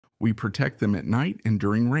We protect them at night and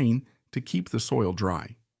during rain to keep the soil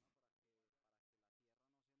dry.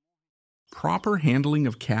 Proper handling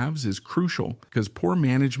of calves is crucial because poor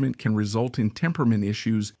management can result in temperament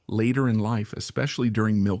issues later in life, especially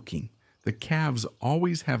during milking. The calves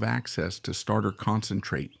always have access to starter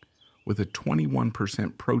concentrate with a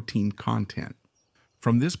 21% protein content.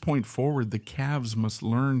 From this point forward, the calves must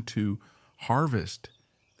learn to harvest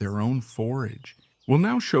their own forage. We'll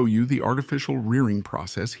now show you the artificial rearing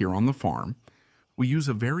process here on the farm. We use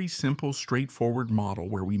a very simple, straightforward model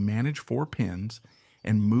where we manage 4 pens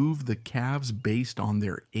and move the calves based on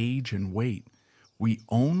their age and weight. We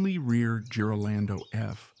only rear Girolando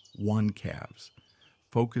F1 calves,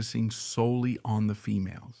 focusing solely on the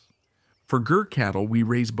females. For Gir cattle, we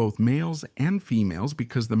raise both males and females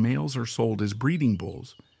because the males are sold as breeding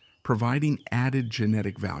bulls, providing added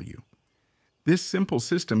genetic value. This simple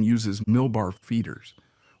system uses millbar feeders,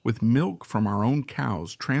 with milk from our own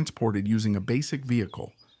cows transported using a basic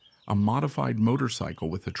vehicle, a modified motorcycle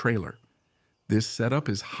with a trailer. This setup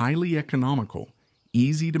is highly economical,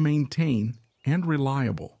 easy to maintain, and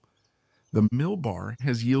reliable. The millbar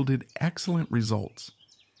has yielded excellent results.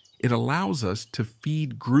 It allows us to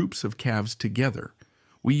feed groups of calves together.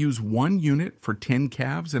 We use one unit for 10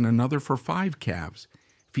 calves and another for 5 calves,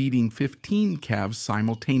 feeding 15 calves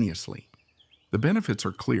simultaneously. The benefits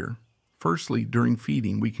are clear. Firstly, during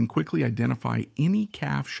feeding, we can quickly identify any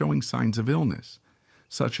calf showing signs of illness,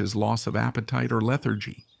 such as loss of appetite or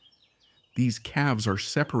lethargy. These calves are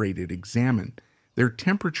separated, examined, their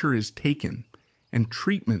temperature is taken, and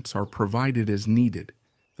treatments are provided as needed.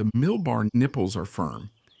 The millbar nipples are firm,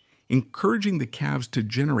 encouraging the calves to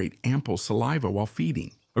generate ample saliva while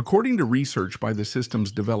feeding. According to research by the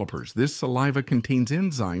system's developers, this saliva contains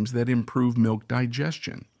enzymes that improve milk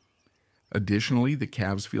digestion. Additionally, the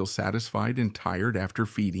calves feel satisfied and tired after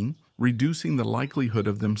feeding, reducing the likelihood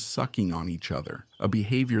of them sucking on each other, a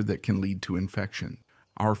behavior that can lead to infection.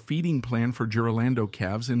 Our feeding plan for Girolando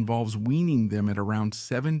calves involves weaning them at around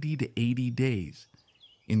 70 to 80 days.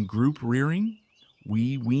 In group rearing,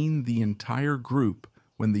 we wean the entire group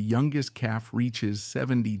when the youngest calf reaches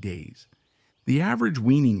 70 days. The average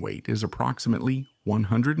weaning weight is approximately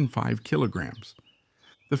 105 kilograms.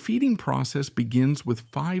 The feeding process begins with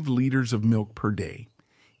 5 liters of milk per day,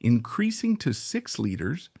 increasing to 6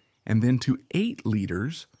 liters and then to 8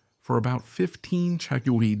 liters for about 15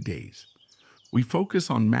 chaguid days. We focus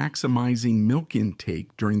on maximizing milk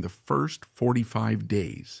intake during the first 45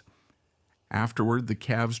 days. Afterward, the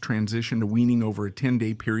calves transition to weaning over a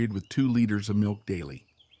 10-day period with 2 liters of milk daily.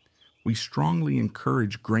 We strongly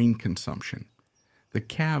encourage grain consumption. The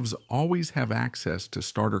calves always have access to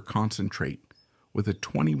starter concentrate with a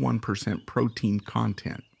 21% protein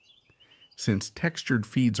content. Since textured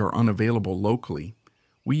feeds are unavailable locally,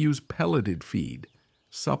 we use pelleted feed,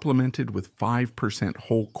 supplemented with 5%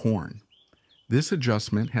 whole corn. This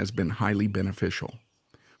adjustment has been highly beneficial.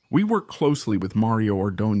 We work closely with Mario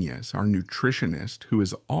Ordonez, our nutritionist, who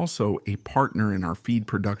is also a partner in our feed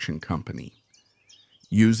production company.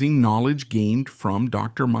 Using knowledge gained from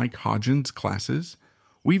Dr. Mike Hodgen's classes,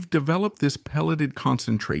 we've developed this pelleted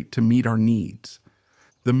concentrate to meet our needs.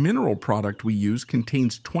 The mineral product we use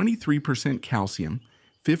contains 23% calcium,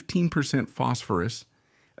 15% phosphorus,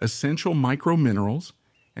 essential microminerals,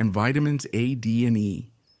 and vitamins A, D, and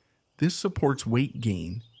E. This supports weight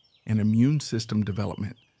gain and immune system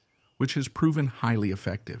development, which has proven highly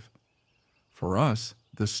effective. For us,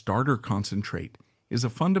 the starter concentrate is a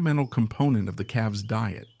fundamental component of the calf's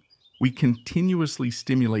diet. We continuously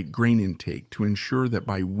stimulate grain intake to ensure that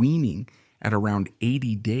by weaning at around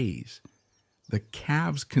 80 days, the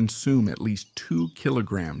calves consume at least 2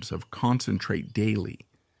 kilograms of concentrate daily.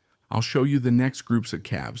 I'll show you the next groups of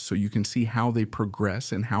calves so you can see how they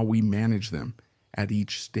progress and how we manage them at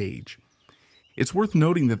each stage. It's worth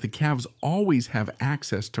noting that the calves always have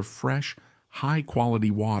access to fresh,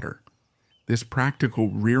 high-quality water. This practical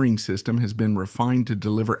rearing system has been refined to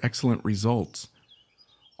deliver excellent results.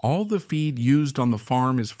 All the feed used on the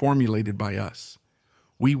farm is formulated by us.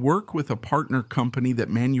 We work with a partner company that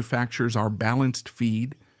manufactures our balanced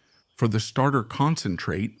feed. For the starter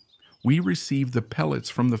concentrate, we receive the pellets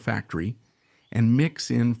from the factory and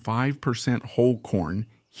mix in 5% whole corn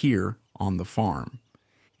here on the farm.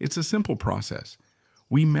 It's a simple process.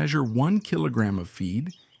 We measure 1 kilogram of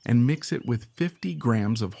feed and mix it with 50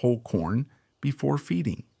 grams of whole corn before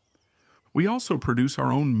feeding. We also produce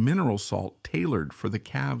our own mineral salt tailored for the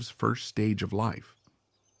calves' first stage of life.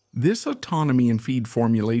 This autonomy in feed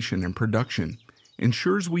formulation and production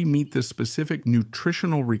ensures we meet the specific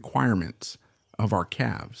nutritional requirements of our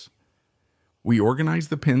calves. We organize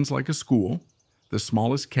the pens like a school. The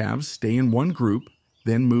smallest calves stay in one group,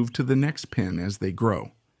 then move to the next pen as they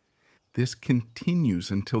grow. This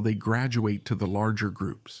continues until they graduate to the larger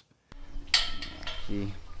groups.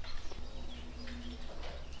 See.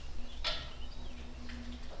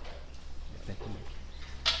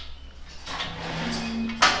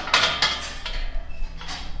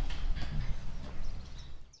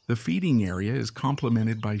 The feeding area is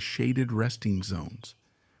complemented by shaded resting zones,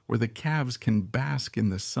 where the calves can bask in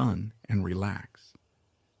the sun and relax.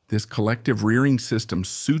 This collective rearing system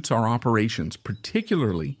suits our operations,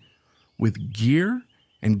 particularly with Gir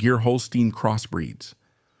and Gir-Holstein crossbreeds.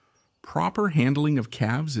 Proper handling of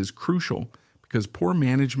calves is crucial because poor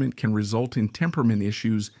management can result in temperament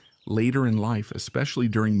issues later in life, especially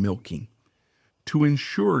during milking. To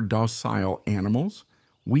ensure docile animals,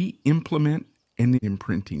 we implement an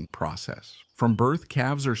imprinting process. From birth,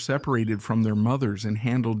 calves are separated from their mothers and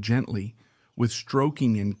handled gently with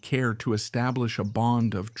stroking and care to establish a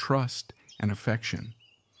bond of trust and affection.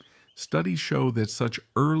 Studies show that such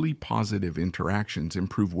early positive interactions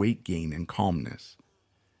improve weight gain and calmness.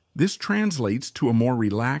 This translates to a more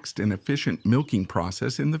relaxed and efficient milking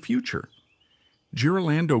process in the future.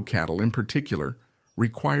 Girolando cattle, in particular,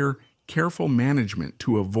 require careful management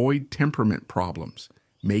to avoid temperament problems,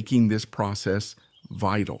 making this process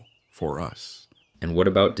vital for us. And what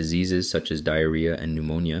about diseases such as diarrhea and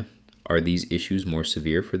pneumonia? Are these issues more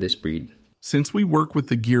severe for this breed? Since we work with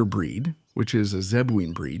the Gir breed, which is a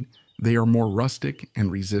Zebuin breed, they are more rustic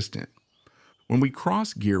and resistant. When we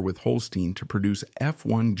cross Gir with Holstein to produce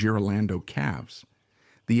F1 Girolando calves,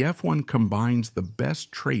 the F1 combines the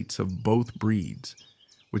best traits of both breeds,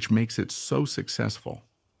 which makes it so successful.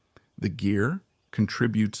 The Gir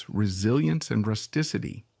contributes resilience and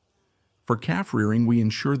rusticity. For calf rearing, we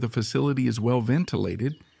ensure the facility is well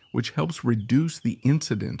ventilated, which helps reduce the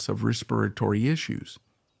incidence of respiratory issues.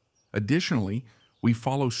 Additionally, we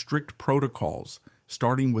follow strict protocols,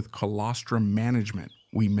 starting with colostrum management.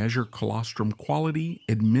 We measure colostrum quality,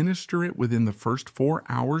 administer it within the first 4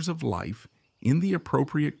 hours of life in the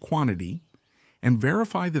appropriate quantity, and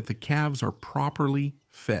verify that the calves are properly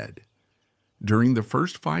fed. During the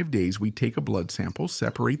first 5 days, we take a blood sample,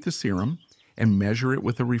 separate the serum, and measure it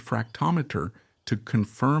with a refractometer to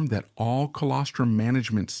confirm that all colostrum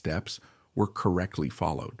management steps were correctly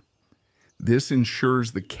followed. This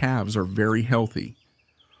ensures the calves are very healthy.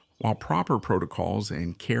 While proper protocols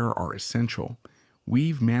and care are essential,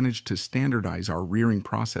 we've managed to standardize our rearing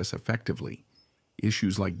process effectively.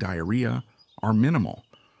 Issues like diarrhea are minimal,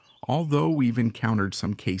 although we've encountered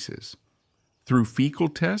some cases. Through fecal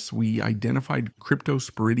tests, we identified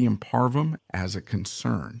Cryptosporidium parvum as a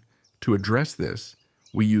concern. To address this,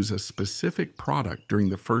 we use a specific product during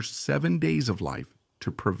the first 7 days of life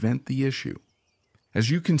to prevent the issue. As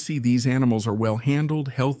you can see, these animals are well handled,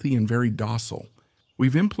 healthy, and very docile.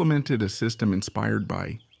 We've implemented a system inspired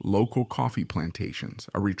by local coffee plantations,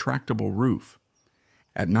 a retractable roof.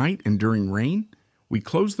 At night and during rain, we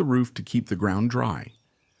close the roof to keep the ground dry.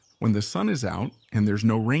 When the sun is out and there's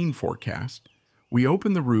no rain forecast, we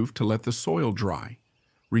open the roof to let the soil dry,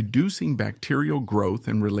 reducing bacterial growth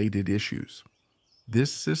and related issues.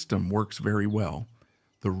 This system works very well.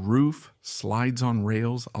 The roof slides on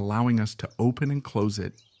rails, allowing us to open and close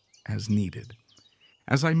it as needed.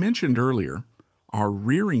 As I mentioned earlier, our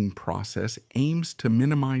rearing process aims to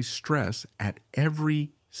minimize stress at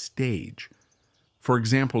every stage. For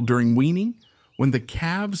example, during weaning, when the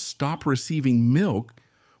calves stop receiving milk,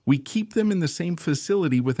 we keep them in the same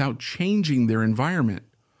facility without changing their environment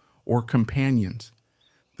or companions.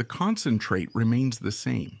 The concentrate remains the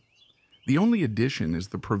same. The only addition is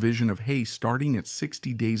the provision of hay starting at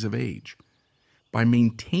 60 days of age. By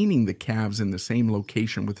maintaining the calves in the same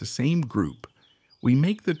location with the same group, we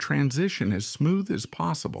make the transition as smooth as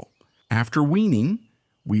possible. After weaning,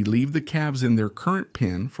 we leave the calves in their current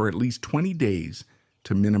pen for at least 20 days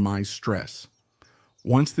to minimize stress.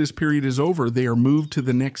 Once this period is over, they are moved to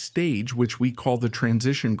the next stage, which we call the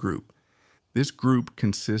transition group. This group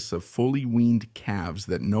consists of fully weaned calves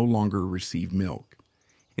that no longer receive milk.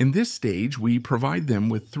 In this stage, we provide them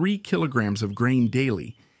with 3 kilograms of grain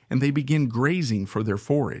daily, and they begin grazing for their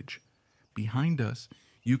forage. Behind us,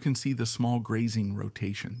 you can see the small grazing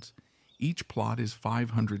rotations. Each plot is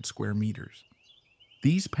 500 square meters.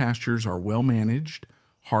 These pastures are well managed,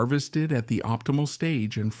 harvested at the optimal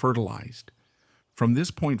stage, and fertilized. From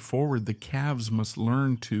this point forward, the calves must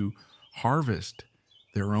learn to harvest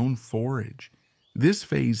their own forage. This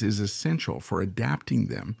phase is essential for adapting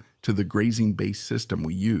them to the grazing-based system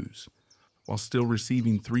we use. While still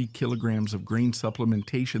receiving 3 kilograms of grain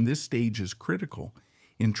supplementation, this stage is critical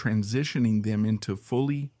in transitioning them into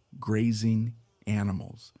fully grazing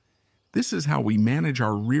animals. This is how we manage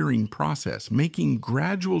our rearing process, making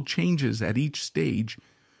gradual changes at each stage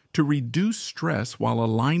to reduce stress while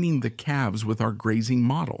aligning the calves with our grazing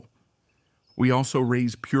model. We also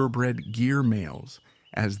raise purebred Gir males,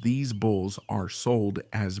 as these bulls are sold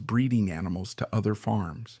as breeding animals to other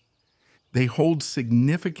farms. They hold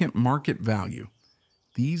significant market value.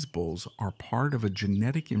 These bulls are part of a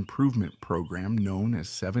genetic improvement program known as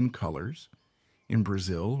 7 Colors in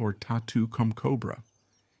Brazil or Tatu cum Cobra.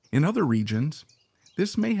 In other regions,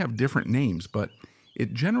 this may have different names, but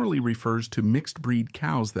it generally refers to mixed breed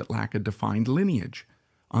cows that lack a defined lineage,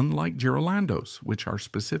 unlike Girolandos, which are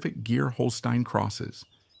specific Gir Holstein crosses.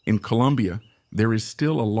 In Colombia, there is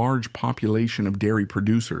still a large population of dairy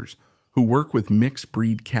producers who work with mixed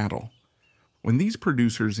breed cattle. When these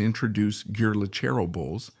producers introduce Gir Lechero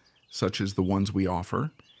bulls, such as the ones we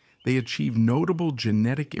offer, they achieve notable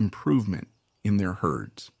genetic improvement in their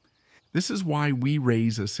herds. This is why we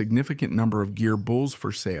raise a significant number of Gir bulls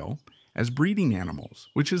for sale as breeding animals,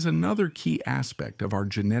 which is another key aspect of our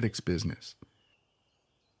genetics business.